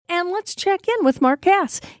let's check in with Mark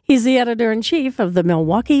Kass. He's the editor-in-chief of the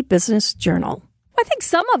Milwaukee Business Journal. I think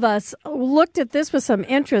some of us looked at this with some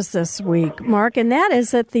interest this week, Mark, and that is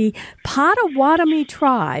that the Potawatomi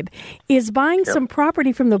tribe is buying some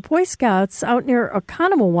property from the Boy Scouts out near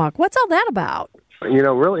Oconomowoc. What's all that about?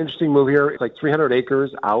 Real interesting move here. It's like 300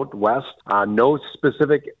 acres out west. No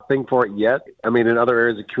specific thing for it yet. I mean, in other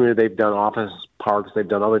areas of the community, they've done office parks, they've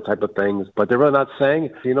done other type of things, but they're really not saying.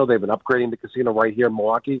 They've been upgrading the casino right here in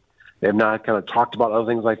Milwaukee. They've not kind of talked about other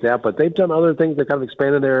things like that, but they've done other things. They've kind of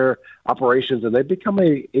expanded their operations, and they've become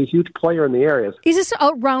a huge player in the areas. Is this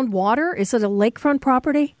around water? Is it a lakefront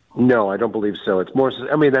property? No, I don't believe so. It's more,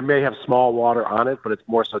 they may have small water on it, but it's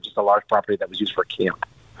more so just a large property that was used for camp.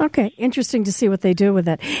 Okay, interesting to see what they do with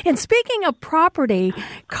it. And speaking of property,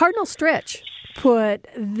 Cardinal Stritch put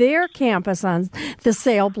their campus on the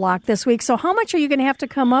sale block this week. So how much are you going to have to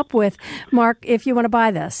come up with, Mark, if you want to buy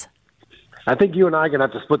this? I think you and I are going to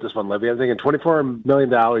have to split this one, Libby. I'm thinking $24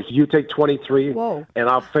 million. You take 23, Whoa. And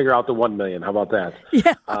I'll figure out the $1 million. How about that?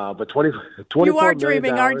 Yeah. But 24 you are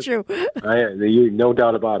dreaming, aren't you? No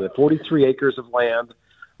doubt about it. 43 acres of land,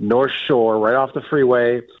 North Shore, right off the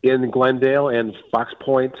freeway in Glendale and Fox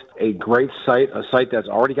Point. A great site, a site that's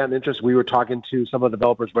already gotten interest. We were talking to some of the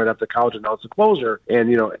developers right after college announced the closure, and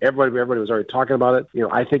everybody was already talking about it.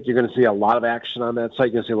 I think you're going to see a lot of action on that site.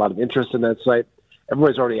 You're going to see a lot of interest in that site.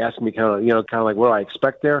 Everybody's already asking me kind of like, what do I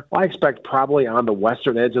expect there? Well, I expect probably on the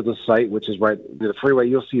western edge of the site, which is right near the freeway,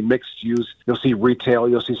 you'll see mixed use, you'll see retail,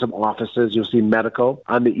 you'll see some offices, you'll see medical.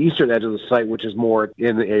 On the eastern edge of the site, which is more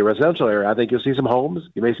in a residential area, I think you'll see some homes,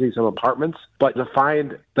 you may see some apartments. But to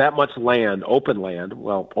find that much land, open land,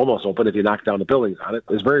 well, almost open if you knock down the buildings on it,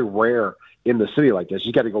 is very rare in the city like this.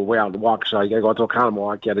 You got to go way out and walk. So you got to go out to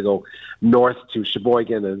Oconomowoc, you got to go north to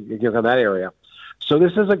Sheboygan and that area. So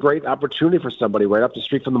this is a great opportunity for somebody right up the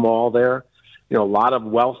street from the mall there. A lot of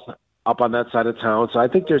wealth up on that side of town. So I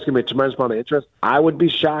think there's going to be a tremendous amount of interest. I would be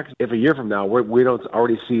shocked if a year from now we don't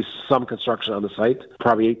already see some construction on the site.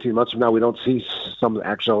 Probably 18 months from now, we don't see some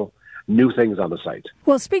actual new things on the site.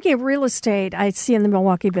 Well, speaking of real estate, I see in the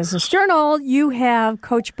Milwaukee Business Journal, you have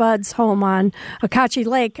Coach Bud's home on Akachi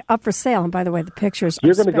Lake up for sale. And by the way, the pictures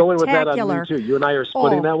You're going to go in with that on me, too. You and I are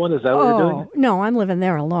splitting that one? Is that what you're doing? No, I'm living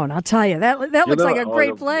there alone. I'll tell you. That looks like a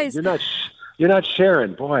great place. You're not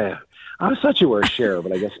sharing. Boy, I thought you were a sharer,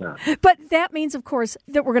 but I guess not. But that means, of course,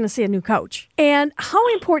 that we're going to see a new coach. And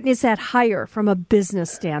how important is that hire from a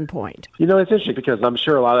business standpoint? It's interesting because I'm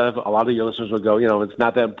sure a lot of your listeners will go, it's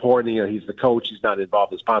not that important. He's the coach. He's not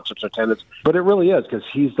involved in sponsorships or attendance. But it really is because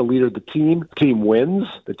he's the leader of the team. The team wins.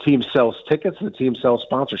 The team sells tickets. The team sells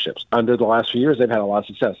sponsorships. Under the last few years, they've had a lot of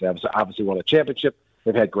success. They obviously won a championship.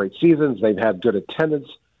 They've had great seasons. They've had good attendance.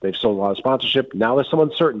 They've sold a lot of sponsorship. Now there's some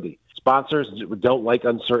uncertainty. Sponsors don't like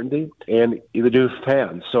uncertainty, and either do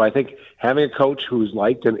fans. So I think having a coach who's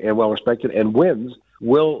liked and well-respected and wins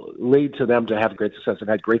will lead to them to have great success. They've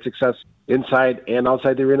had great success inside and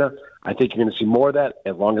outside the arena. I think you're going to see more of that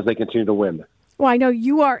as long as they continue to win. Well, I know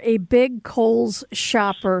you are a big Kohl's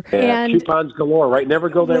shopper. Yeah, and coupons galore, right? Never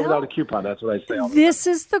go there without a coupon. That's what I say all the time. This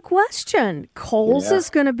is the question. Kohl's is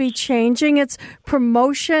going to be changing its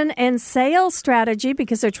promotion and sales strategy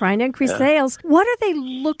because they're trying to increase sales. What are they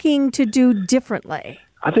looking to do differently?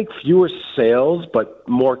 I think fewer sales, but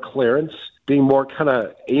more clearance, being more kind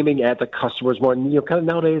of aiming at the customers more. And, kind of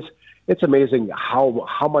nowadays, it's amazing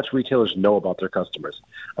how much retailers know about their customers.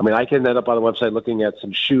 I mean, I can end up on the website looking at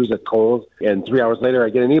some shoes at Kohl's, and 3 hours later I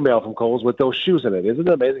get an email from Kohl's with those shoes in it. Isn't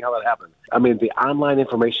it amazing how that happens? I mean, the online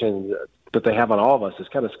information that they have on all of us is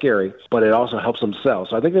kind of scary, but it also helps them sell.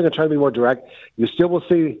 So I think they're going to try to be more direct. You still will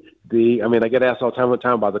see I get asked all the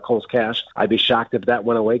time about the Kohl's Cash. I'd be shocked if that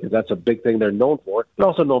went away because that's a big thing they're known for. They're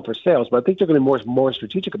also known for sales, but I think they're going to be more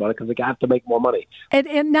strategic about it because they got to make more money.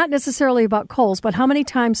 And not necessarily about Kohl's, but how many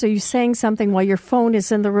times are you saying something while your phone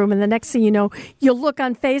is in the room and the next thing you know, you look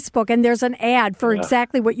on Facebook and there's an ad for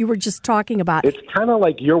exactly what you were just talking about? It's kind of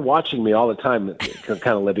like you're watching me all the time,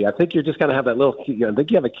 kind of, Libby. I think you're just going to have that little, I think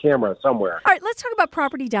you have a camera somewhere. All right, let's talk about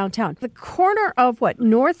property downtown. The corner of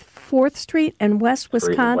North 4th Street and West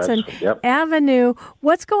Wisconsin Avenue.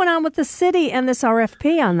 What's going on with the city and this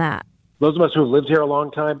RFP on that? Those of us who have lived here a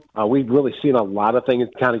long time, we've really seen a lot of things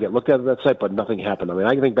kind of get looked at that site, but nothing happened. I mean,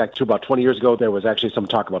 I can think back to about 20 years ago, there was actually some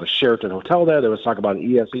talk about a Sheraton hotel there. There was talk about an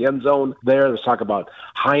ESPN zone there. There was talk about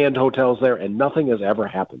high-end hotels there, and nothing has ever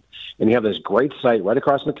happened. And you have this great site right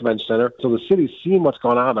across from the convention center. So the city's seen what's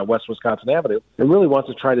going on West Wisconsin Avenue and really wants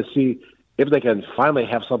to try to see if they can finally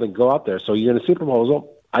have something go out there. So you're going to see a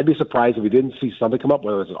proposal. I'd be surprised if we didn't see something come up,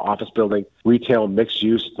 whether it's an office building, retail, mixed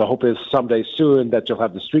use. The hope is someday soon that you'll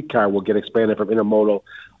have the streetcar will get expanded from intermodal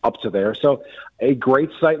up to there. So a great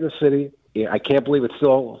site in the city. I can't believe it's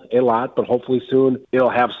still a lot, but hopefully soon it'll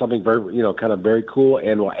have something very, kind of very cool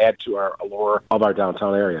and will add to our allure of our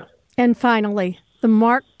downtown area. And finally, the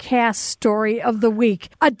Mark Kass story of the week.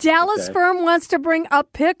 A Dallas firm wants to bring a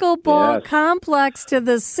pickleball complex to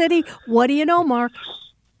the city. What do you know, Mark?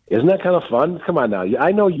 Isn't that kind of fun? Come on now.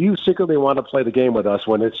 I know you secretly want to play the game with us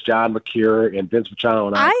when it's John McCure and Vince Machado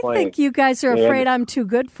and I playing. I think you guys are afraid I'm too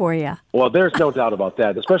good for you. Well, there's no doubt about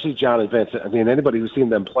that, especially John and Vince. I mean, anybody who's seen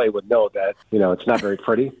them play would know that, it's not very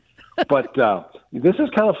pretty. But this is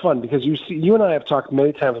kind of fun because you and I have talked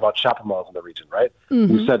many times about shopping malls in the region, right?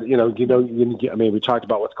 Mm-hmm. You said, we talked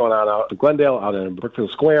about what's going on out in Glendale, out in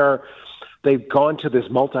Brookfield Square. They've gone to this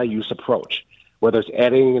multi-use approach, whether it's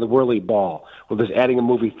adding the Whirly Ball, whether it's adding a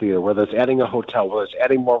movie theater, whether it's adding a hotel, whether it's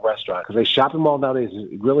adding more restaurants. Because a shopping mall nowadays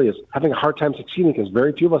really is having a hard time succeeding because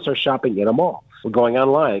very few of us are shopping in a mall. We're going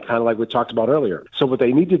online, kind of like we talked about earlier. So what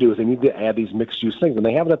they need to do is they need to add these mixed-use things, and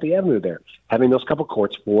they have it at the Avenue there. Having those couple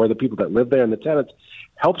courts for the people that live there and the tenants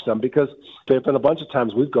helps them because there have been a bunch of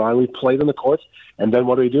times we've played in the courts, and then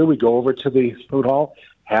what do? We go over to the food hall,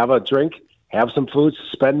 have a drink, have some food,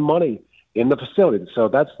 spend money in the facility. So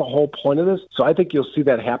that's the whole point of this. So I think you'll see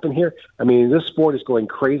that happen here. I mean, this sport is going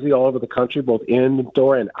crazy all over the country, both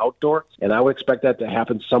indoor and outdoor. And I would expect that to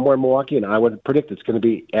happen somewhere in Milwaukee, and I would predict it's going to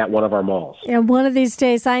be at one of our malls. And one of these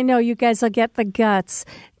days, I know you guys will get the guts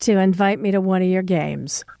to invite me to one of your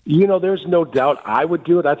games. There's no doubt I would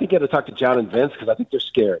do it. I think you got to talk to John and Vince because I think they're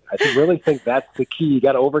scared. I really think that's the key. You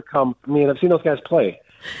got to overcome. I mean, I've seen those guys play.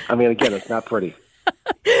 I mean, again, it's not pretty.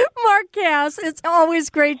 Mark Kass, it's always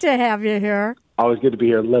great to have you here. Always good to be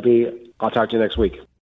here, Libby. I'll talk to you next week.